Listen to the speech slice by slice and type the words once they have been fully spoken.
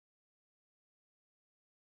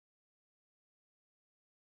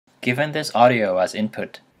Given this audio as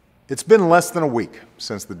input, it's been less than a week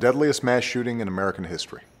since the deadliest mass shooting in American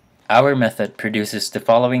history. Our method produces the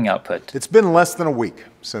following output. It's been less than a week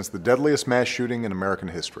since the deadliest mass shooting in American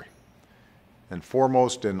history. And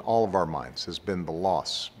foremost in all of our minds has been the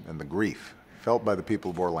loss and the grief felt by the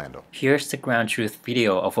people of Orlando. Here's the ground truth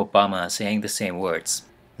video of Obama saying the same words.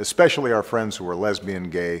 Especially our friends who are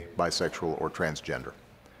lesbian, gay, bisexual, or transgender.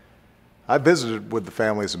 I visited with the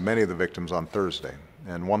families of many of the victims on Thursday,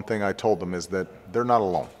 and one thing I told them is that they're not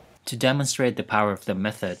alone. To demonstrate the power of the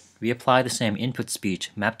method, we apply the same input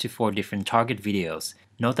speech mapped to 4 different target videos.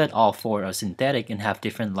 Note that all 4 are synthetic and have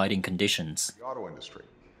different lighting conditions. The auto industry,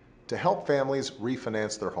 to help families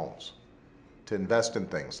refinance their homes, to invest in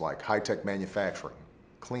things like high-tech manufacturing,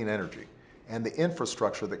 clean energy, and the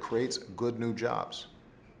infrastructure that creates good new jobs.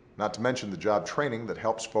 Not to mention the job training that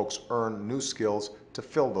helps folks earn new skills to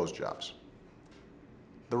fill those jobs.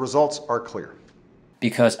 The results are clear.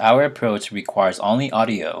 Because our approach requires only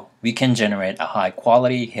audio, we can generate a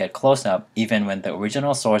high-quality head close-up even when the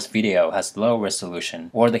original source video has low resolution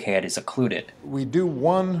or the head is occluded. We do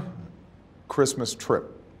one Christmas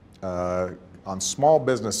trip on Small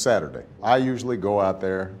Business Saturday. I usually go out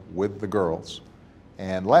there with the girls,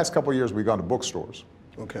 and the last couple of years we've gone to bookstores.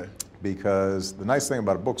 Okay. Because the nice thing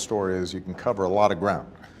about a bookstore is you can cover a lot of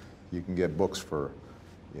ground. You can get books for,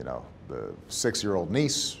 you know, the 6-year-old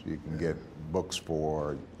niece, you can get books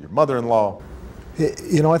for your mother-in-law.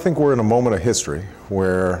 You know, I think we're in a moment of history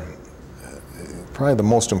where probably the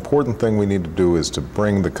most important thing we need to do is to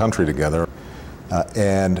bring the country together.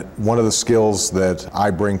 And one of the skills that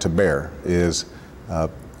I bring to bear is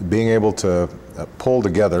being able to pull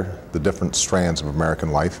together the different strands of American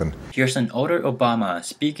life. And here's an older Obama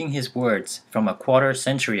speaking his words from a quarter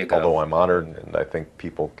century ago. Although I'm honored, and I think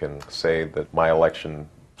people can say that my election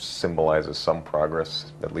symbolizes some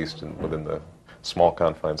progress, at least within the small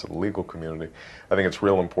confines of the legal community, I think it's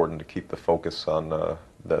real important to keep the focus on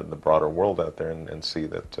the broader world out there and see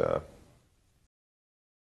that